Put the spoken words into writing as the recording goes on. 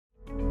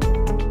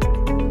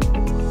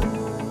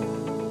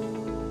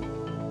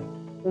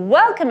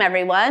Welcome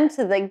everyone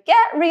to the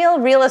Get Real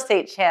Real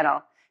Estate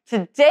channel.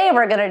 Today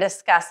we're going to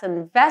discuss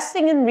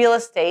investing in real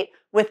estate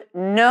with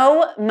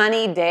no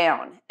money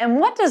down. And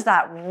what does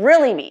that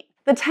really mean?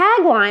 The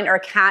tagline or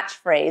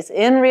catchphrase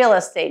in real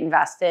estate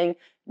investing,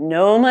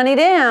 no money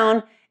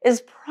down,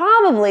 is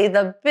probably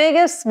the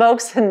biggest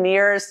smokes and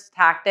mirrors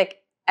tactic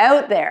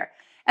out there,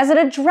 as it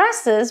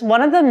addresses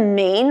one of the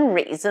main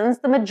reasons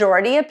the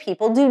majority of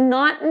people do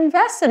not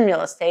invest in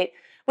real estate,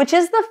 which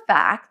is the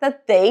fact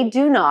that they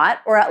do not,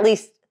 or at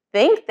least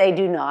think they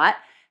do not,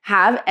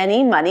 have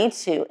any money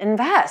to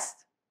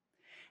invest.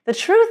 The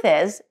truth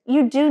is,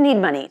 you do need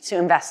money to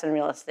invest in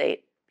real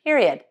estate,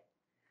 period.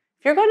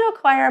 If you're going to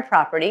acquire a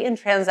property and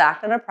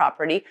transact on a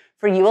property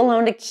for you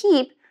alone to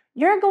keep,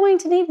 you're going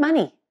to need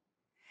money.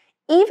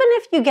 Even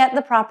if you get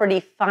the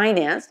property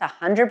financed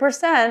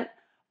 100%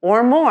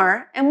 or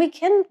more, and we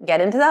can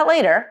get into that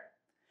later,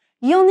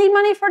 you'll need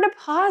money for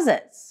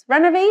deposits,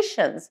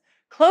 renovations,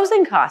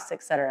 closing costs,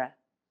 etc.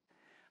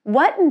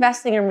 What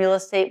investing in real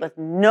estate with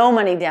no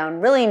money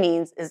down really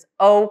means is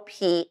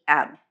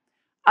OPM,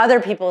 other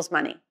people's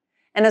money.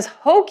 And as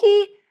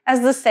hokey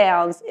as this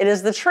sounds, it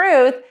is the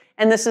truth,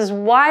 and this is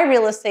why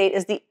real estate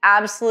is the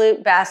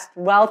absolute best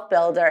wealth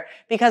builder,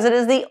 because it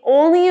is the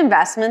only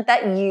investment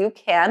that you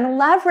can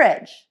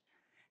leverage.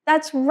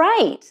 That's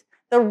right.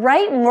 The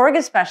right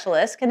mortgage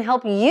specialist can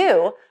help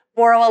you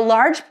borrow a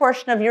large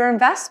portion of your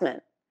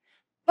investment,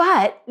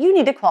 but you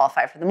need to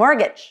qualify for the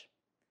mortgage.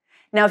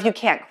 Now, if you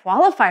can't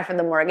qualify for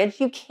the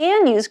mortgage, you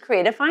can use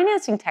creative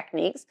financing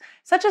techniques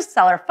such as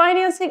seller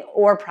financing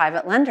or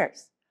private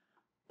lenders.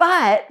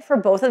 But for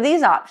both of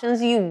these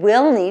options, you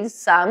will need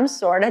some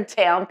sort of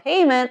down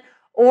payment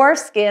or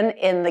skin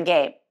in the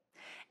game.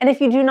 And if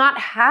you do not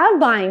have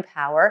buying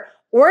power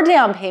or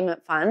down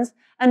payment funds,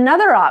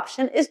 another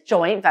option is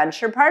joint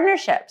venture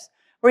partnerships,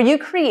 where you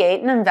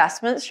create an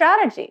investment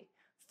strategy,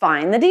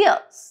 find the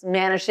deals,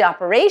 manage the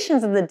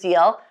operations of the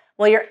deal,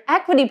 while your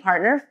equity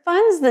partner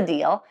funds the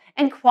deal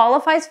and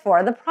qualifies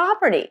for the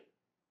property.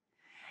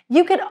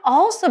 You could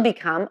also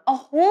become a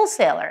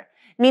wholesaler,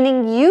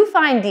 meaning you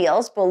find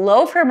deals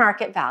below fair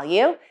market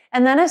value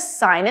and then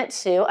assign it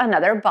to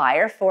another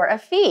buyer for a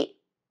fee.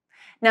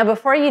 Now,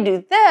 before you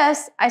do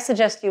this, I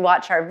suggest you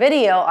watch our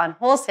video on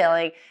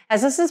wholesaling,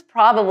 as this is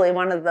probably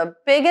one of the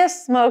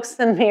biggest smokes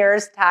and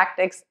mirrors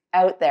tactics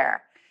out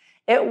there.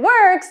 It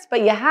works,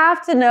 but you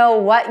have to know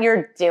what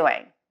you're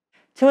doing.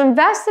 To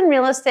invest in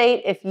real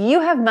estate, if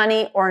you have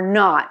money or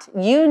not,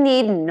 you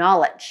need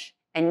knowledge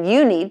and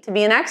you need to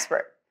be an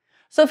expert.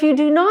 So if you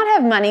do not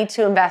have money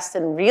to invest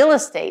in real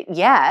estate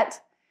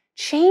yet,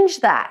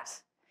 change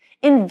that.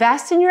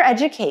 Invest in your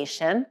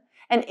education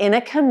and in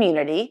a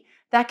community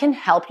that can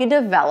help you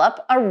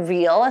develop a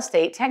real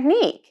estate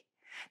technique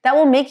that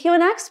will make you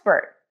an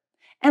expert,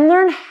 and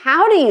learn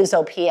how to use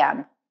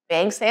OPM,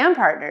 banks and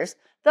partners,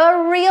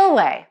 the real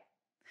way.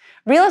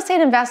 Real estate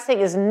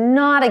investing is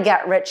not a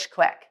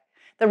get-rich-quick.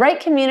 The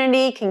right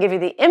community can give you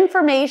the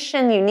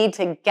information you need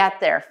to get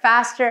there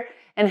faster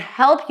and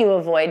help you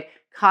avoid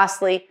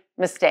costly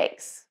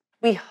mistakes.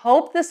 We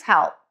hope this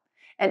helped.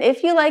 And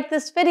if you like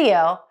this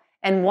video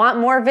and want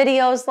more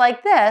videos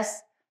like this,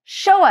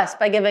 show us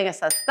by giving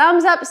us a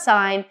thumbs up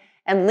sign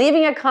and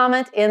leaving a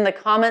comment in the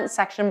comment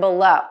section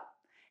below.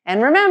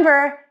 And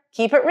remember,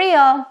 keep it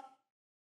real.